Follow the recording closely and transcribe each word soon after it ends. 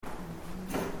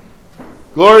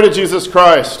Glory to Jesus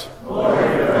Christ. Glory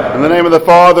to God. In the name of the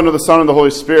Father, and of the Son, and of the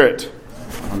Holy Spirit.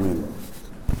 Amen.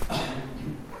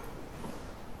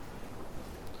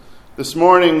 This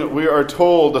morning we are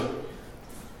told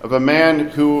of a man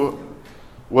who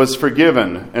was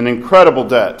forgiven an incredible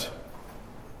debt.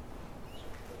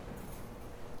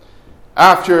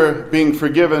 After being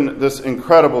forgiven this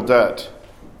incredible debt,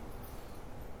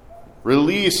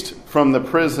 released from the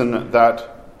prison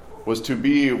that was to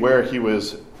be where he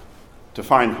was to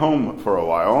find home for a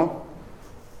while,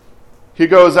 he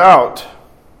goes out.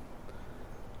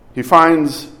 He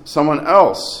finds someone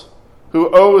else who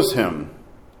owes him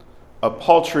a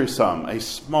paltry sum, a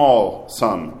small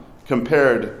sum,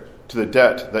 compared to the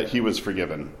debt that he was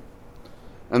forgiven.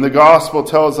 And the gospel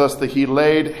tells us that he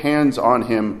laid hands on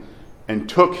him and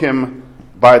took him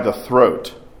by the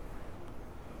throat,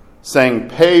 saying,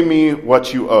 "Pay me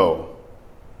what you owe."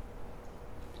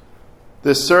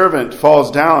 This servant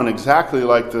falls down exactly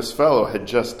like this fellow had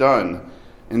just done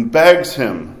and begs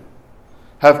him,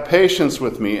 "Have patience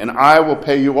with me, and I will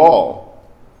pay you all."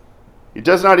 He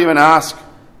does not even ask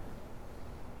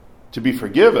to be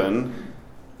forgiven.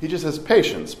 He just has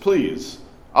patience. Please,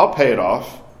 I'll pay it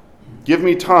off. Give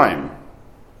me time.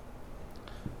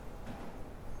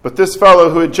 But this fellow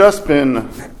who had just been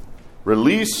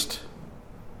released,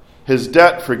 his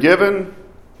debt forgiven,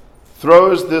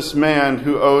 throws this man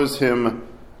who owes him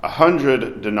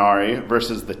 100 denarii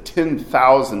versus the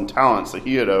 10,000 talents that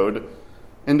he had owed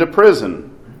into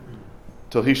prison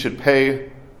till he should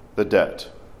pay the debt.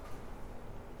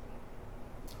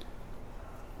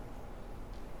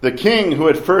 The king who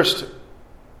had first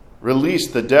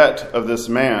released the debt of this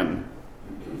man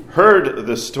heard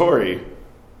this story,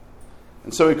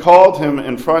 and so he called him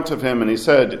in front of him and he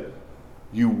said,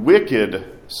 "You wicked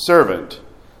servant,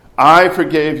 I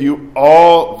forgave you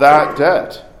all that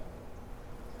debt.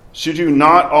 Should you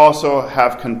not also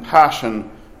have compassion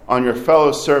on your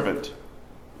fellow servant,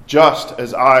 just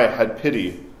as I had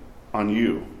pity on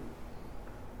you?"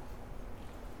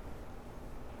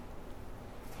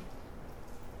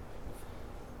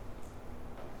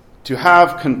 To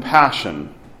have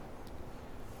compassion,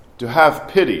 to have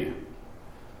pity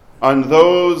on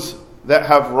those that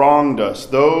have wronged us,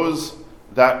 those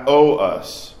that owe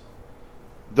us,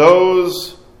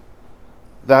 those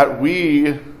that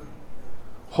we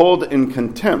hold in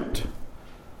contempt,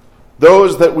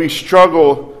 those that we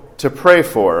struggle to pray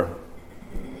for,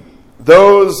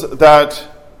 those that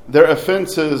their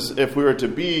offenses, if we were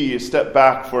to step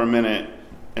back for a minute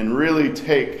and really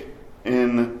take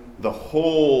in the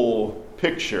whole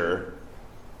picture,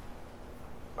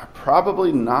 are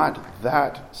probably not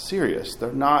that serious.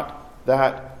 They're not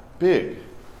that big.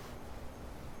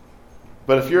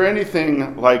 But if you're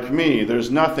anything like me, there's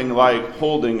nothing like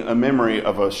holding a memory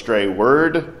of a stray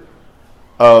word,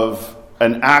 of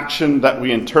an action that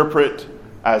we interpret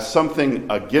as something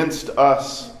against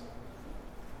us.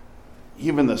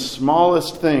 Even the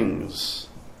smallest things,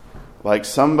 like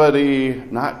somebody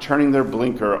not turning their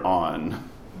blinker on,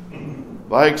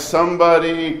 like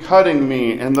somebody cutting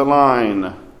me in the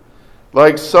line,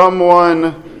 like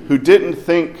someone who didn't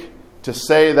think to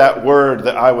say that word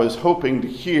that I was hoping to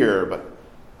hear, but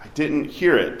I didn't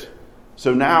hear it.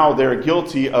 So now they're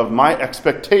guilty of my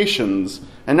expectations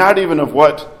and not even of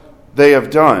what they have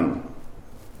done.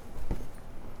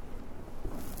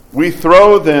 We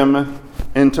throw them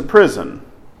into prison.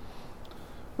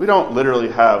 We don't literally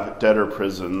have debtor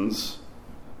prisons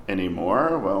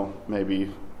anymore. Well,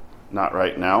 maybe not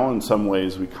right now. In some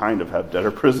ways, we kind of have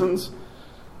debtor prisons.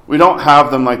 We don't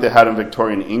have them like they had in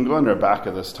Victorian England or back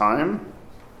at this time.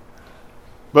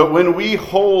 But when we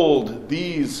hold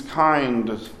these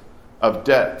kind of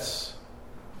debts,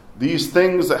 these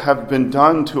things that have been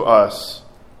done to us,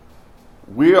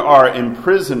 we are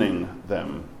imprisoning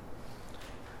them.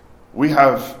 We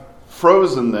have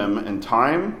frozen them in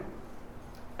time,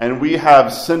 and we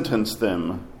have sentenced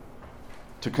them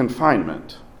to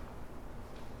confinement.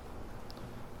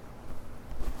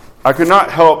 I could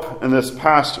not help in this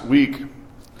past week,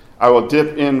 I will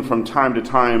dip in from time to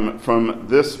time from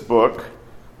this book.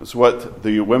 It's what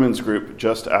the women's group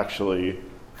just actually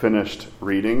finished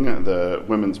reading, the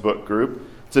women's book group.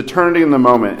 It's Eternity in the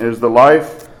Moment. It is the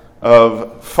life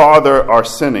of Father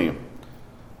Arseni,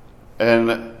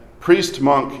 a priest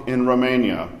monk in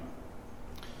Romania.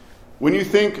 When you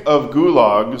think of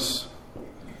gulags,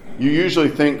 you usually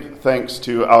think, thanks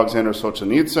to Alexander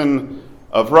Solzhenitsyn,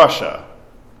 of Russia.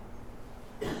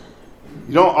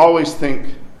 You don't always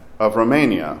think of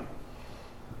Romania.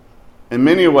 In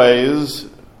many ways,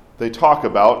 they talk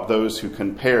about, those who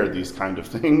compare these kind of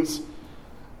things,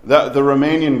 that the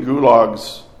Romanian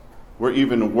gulags were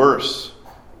even worse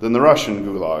than the Russian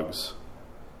gulags.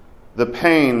 The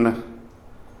pain,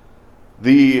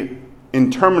 the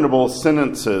interminable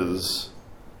sentences,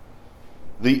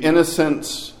 the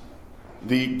innocence,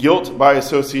 the guilt by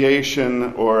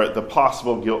association or the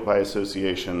possible guilt by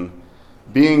association,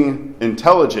 being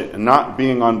intelligent and not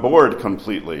being on board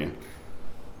completely,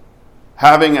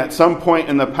 having at some point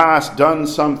in the past done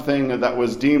something that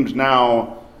was deemed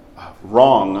now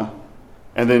wrong,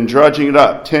 and then drudging it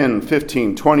up 10,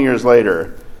 15, 20 years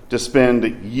later to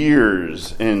spend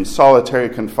years in solitary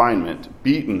confinement,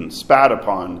 beaten, spat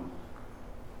upon,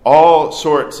 all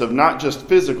sorts of not just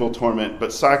physical torment,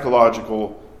 but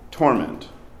psychological torment.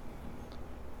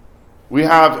 We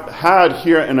have had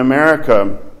here in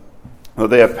America, though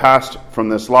they have passed from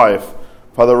this life,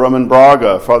 Father Roman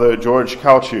Braga, Father George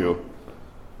Calciu,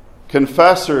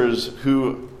 confessors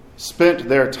who spent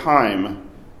their time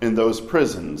in those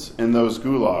prisons, in those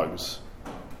gulags.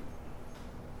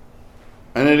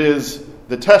 And it is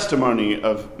the testimony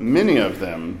of many of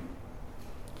them,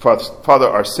 Father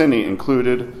Arseni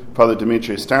included, Father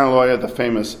Dimitri Staniloae, the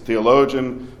famous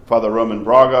theologian, Father Roman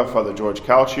Braga, Father George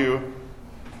Calciu.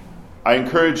 I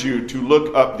encourage you to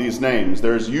look up these names.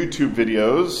 There's YouTube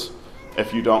videos,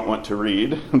 if you don't want to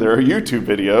read. There are YouTube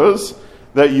videos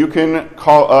that you can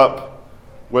call up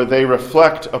where they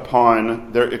reflect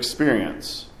upon their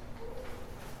experience.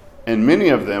 And many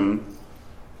of them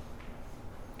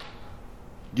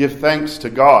give thanks to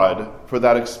God for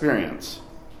that experience,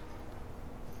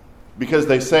 because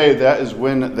they say that is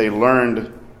when they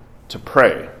learned to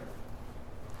pray.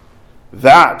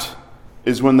 That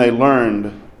is when they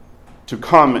learned to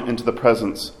come into the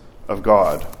presence of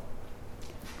God.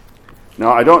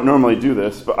 Now, I don't normally do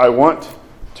this, but I want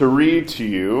to read to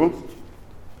you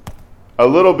a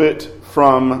little bit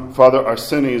from Father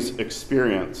Arseni's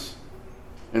experience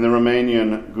in the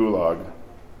Romanian Gulag.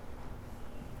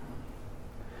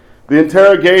 The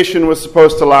interrogation was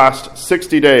supposed to last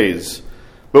 60 days,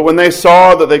 but when they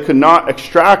saw that they could not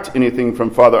extract anything from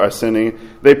Father Arseni,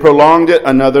 they prolonged it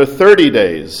another 30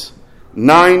 days.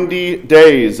 90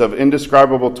 days of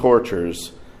indescribable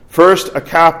tortures. First, a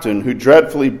captain who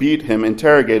dreadfully beat him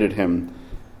interrogated him.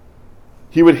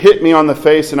 He would hit me on the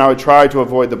face and I would try to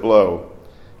avoid the blow,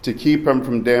 to keep him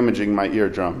from damaging my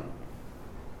eardrum.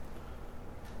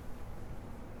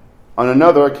 On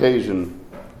another occasion,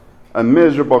 a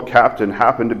miserable captain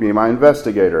happened to be my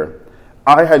investigator.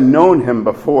 I had known him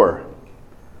before.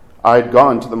 I had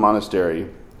gone to the monastery,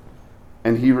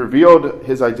 and he revealed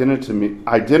his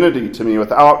identity to me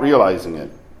without realizing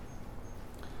it.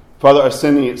 Father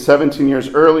Arseni, 17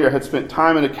 years earlier, had spent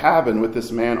time in a cabin with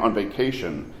this man on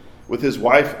vacation, with his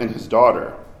wife and his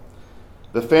daughter.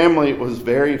 The family was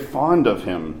very fond of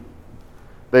him.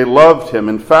 They loved him.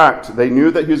 In fact, they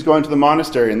knew that he was going to the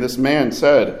monastery, and this man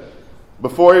said,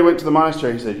 before he went to the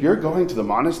monastery, he said, "You're going to the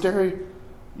monastery?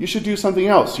 You should do something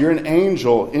else. You're an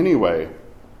angel anyway."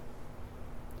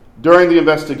 During the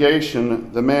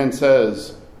investigation, the man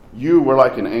says, "You were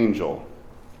like an angel."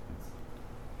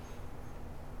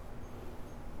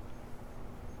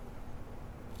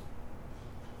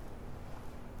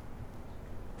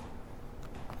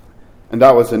 And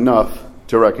that was enough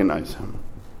to recognize him.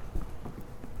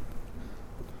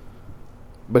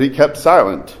 But he kept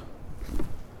silent,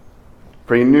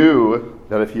 for he knew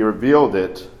that if he revealed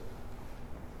it,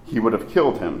 he would have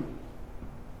killed him.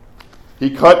 He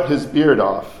cut his beard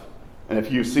off, and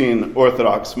if you've seen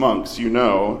Orthodox monks, you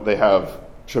know they have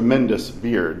tremendous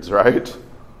beards, right?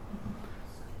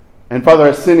 And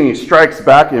Father Arseni strikes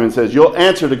back at him and says, "You'll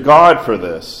answer to God for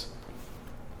this."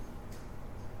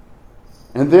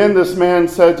 And then this man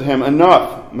said to him,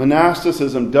 "Enough,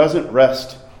 monasticism doesn't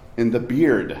rest in the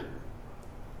beard."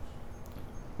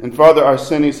 And Father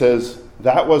Arseni says,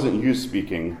 "That wasn't you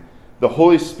speaking. The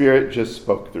Holy Spirit just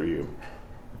spoke through you."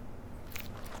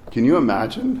 Can you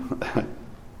imagine?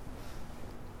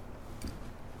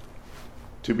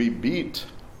 To be beat,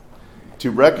 to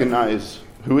recognize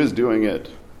who is doing it,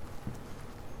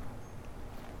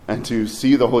 and to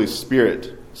see the Holy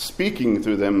Spirit speaking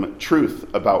through them truth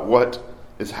about what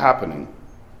is happening.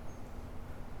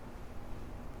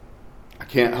 I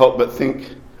can't help but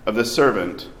think of the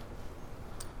servant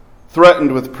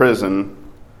threatened with prison,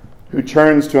 who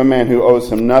turns to a man who owes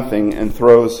him nothing and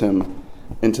throws him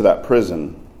into that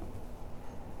prison.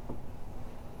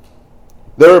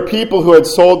 There are people who had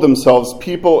sold themselves,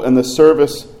 people in the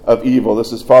service of evil.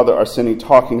 This is Father Arseni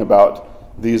talking about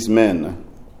these men.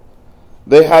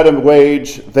 They had a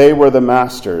wage, they were the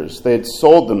masters. They had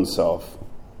sold themselves.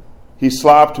 He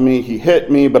slapped me, he hit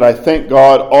me, but I thank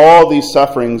God all these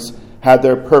sufferings had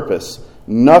their purpose.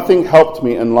 Nothing helped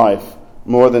me in life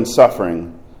more than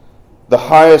suffering. the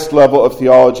highest level of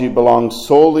theology belongs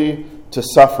solely to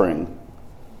suffering.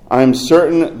 I am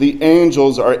certain the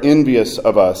angels are envious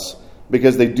of us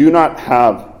because they do not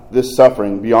have this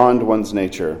suffering beyond one's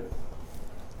nature.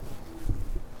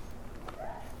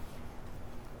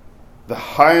 The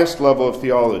highest level of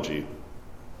theology.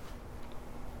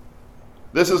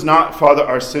 This is not Father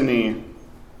Arseny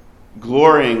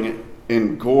glorying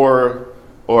in gore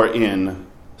or in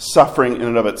suffering in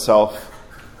and of itself,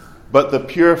 but the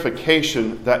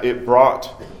purification that it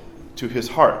brought to his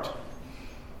heart.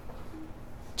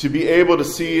 To be able to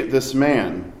see this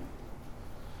man,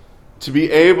 to be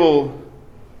able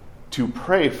to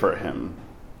pray for him,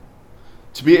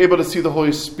 to be able to see the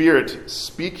Holy Spirit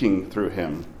speaking through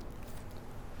him,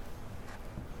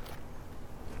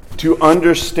 to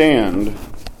understand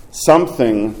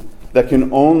something that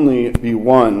can only be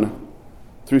won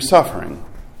through suffering.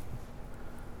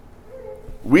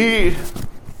 We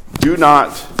do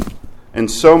not, in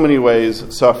so many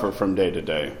ways, suffer from day to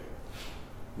day.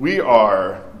 We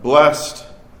are blessed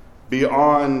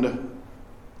beyond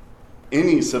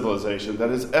any civilization that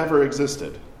has ever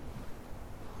existed.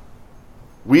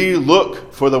 We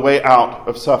look for the way out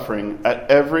of suffering at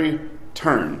every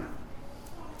turn.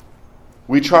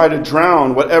 We try to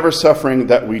drown whatever suffering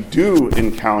that we do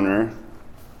encounter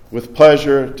with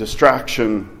pleasure,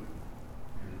 distraction.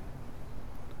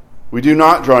 We do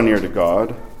not draw near to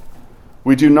God.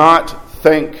 We do not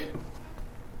thank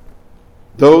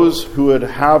those who would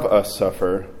have us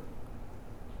suffer.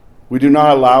 We do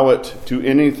not allow it to do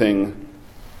anything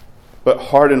but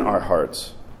harden our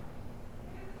hearts.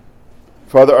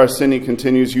 Father Arseny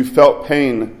continues, you felt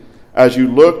pain as you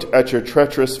looked at your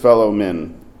treacherous fellow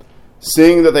men,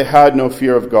 seeing that they had no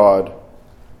fear of God.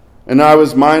 And I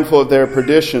was mindful of their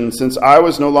perdition, since I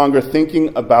was no longer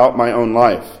thinking about my own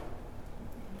life.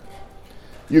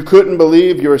 You couldn't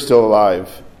believe you were still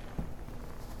alive.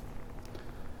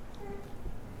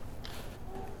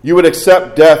 You would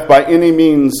accept death by any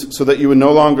means so that you would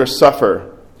no longer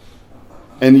suffer.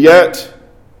 And yet,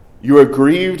 you were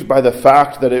grieved by the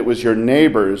fact that it was your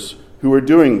neighbors who were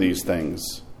doing these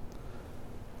things.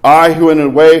 I, who in a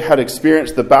way had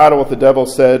experienced the battle with the devil,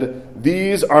 said,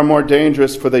 these are more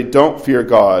dangerous, for they don't fear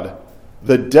God.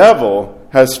 The devil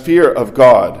has fear of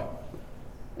God.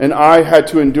 And I had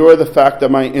to endure the fact that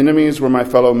my enemies were my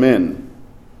fellow men.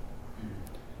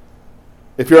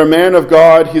 If you're a man of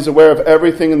God, he's aware of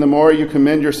everything, and the more you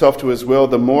commend yourself to his will,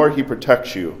 the more he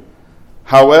protects you.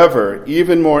 However,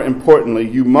 even more importantly,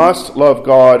 you must love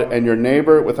God and your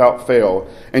neighbor without fail.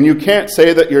 And you can't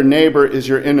say that your neighbor is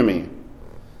your enemy.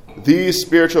 These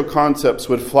spiritual concepts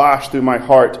would flash through my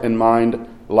heart and mind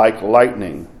like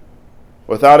lightning.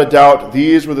 Without a doubt,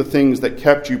 these were the things that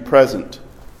kept you present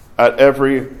at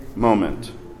every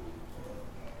moment.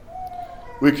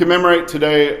 We commemorate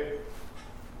today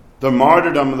the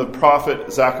martyrdom of the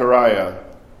prophet Zechariah,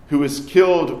 who was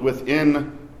killed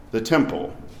within the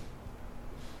temple.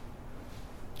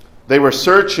 They were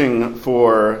searching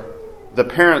for the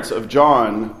parents of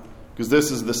John, because this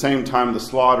is the same time of the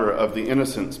slaughter of the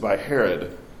innocents by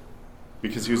Herod,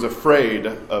 because he was afraid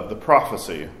of the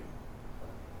prophecy.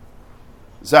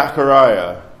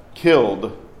 Zechariah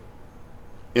killed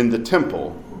in the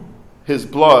temple, his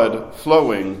blood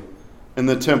flowing in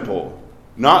the temple,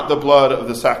 not the blood of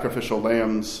the sacrificial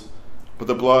lambs, but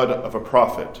the blood of a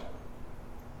prophet.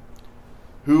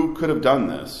 Who could have done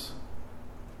this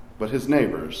but his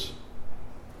neighbors?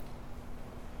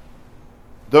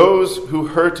 Those who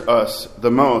hurt us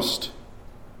the most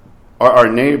are our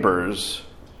neighbors,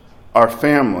 our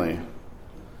family,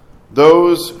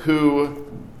 those who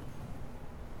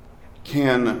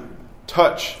can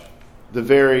touch the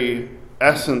very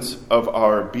essence of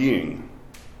our being.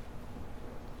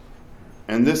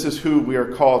 And this is who we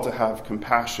are called to have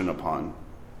compassion upon,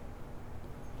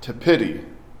 to pity,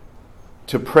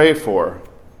 to pray for,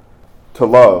 to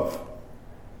love.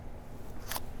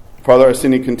 Father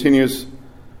Arseny continues,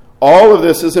 all of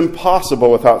this is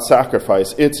impossible without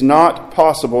sacrifice. It's not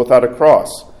possible without a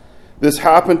cross. This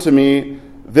happened to me.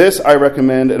 This I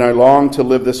recommend, and I long to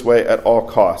live this way at all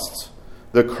costs.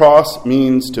 The cross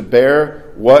means to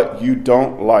bear what you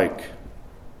don't like.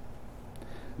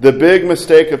 The big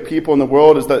mistake of people in the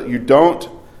world is that you don't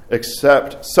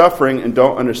accept suffering and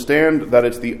don't understand that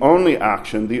it's the only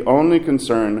action, the only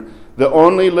concern, the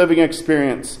only living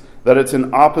experience, that it's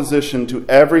in opposition to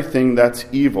everything that's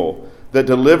evil, that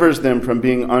delivers them from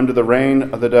being under the reign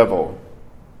of the devil.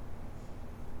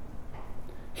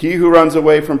 He who runs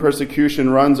away from persecution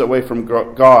runs away from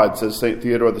God, says St.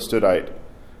 Theodore the Studite.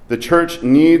 The church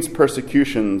needs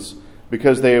persecutions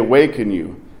because they awaken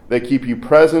you. They keep you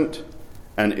present,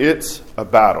 and it's a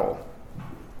battle.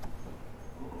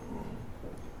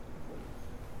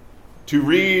 to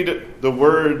read the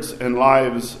words and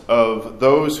lives of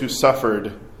those who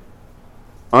suffered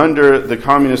under the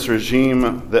communist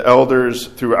regime, the elders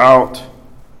throughout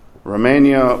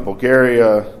Romania,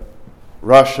 Bulgaria,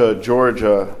 Russia,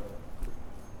 Georgia,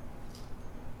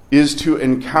 is to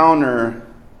encounter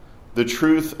the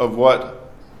truth of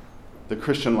what the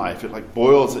Christian life, it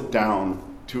boils it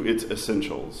down to its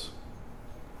essentials.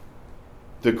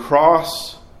 The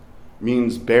cross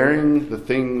means bearing the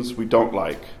things we don't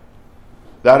like.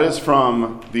 That is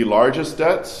from the largest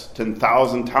debts,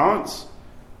 10,000 talents,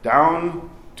 down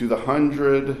to the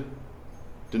 100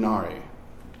 denarii.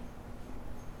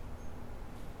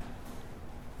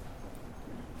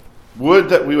 Would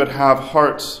that we would have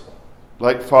hearts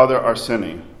like Father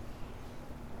Arseny,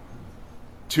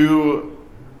 to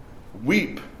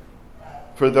weep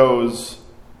for those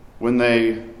when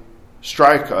they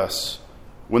strike us,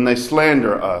 when they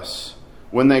slander us,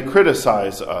 when they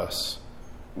criticize us,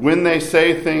 when they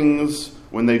say things,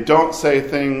 when they don't say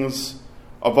things,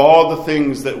 of all the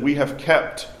things that we have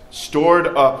kept stored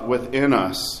up within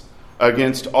us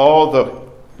against all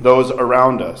those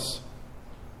around us.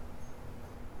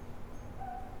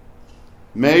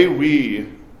 May we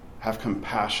have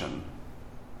compassion.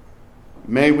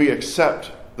 May we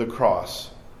accept the cross.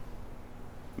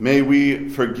 May we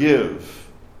forgive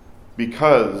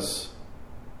because,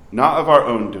 not of our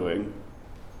own doing,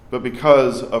 but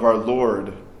because of our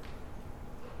Lord,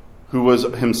 who was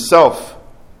himself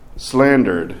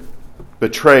slandered,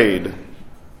 betrayed,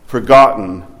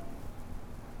 forgotten,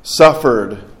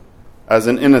 suffered as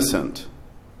an innocent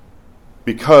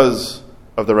because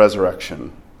of the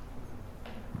resurrection.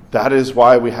 That is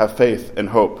why we have faith and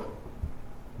hope.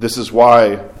 This is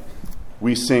why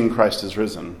we sing Christ is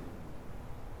risen.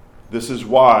 This is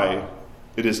why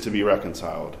it is to be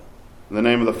reconciled. In the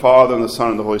name of the Father, and the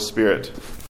Son, and the Holy Spirit.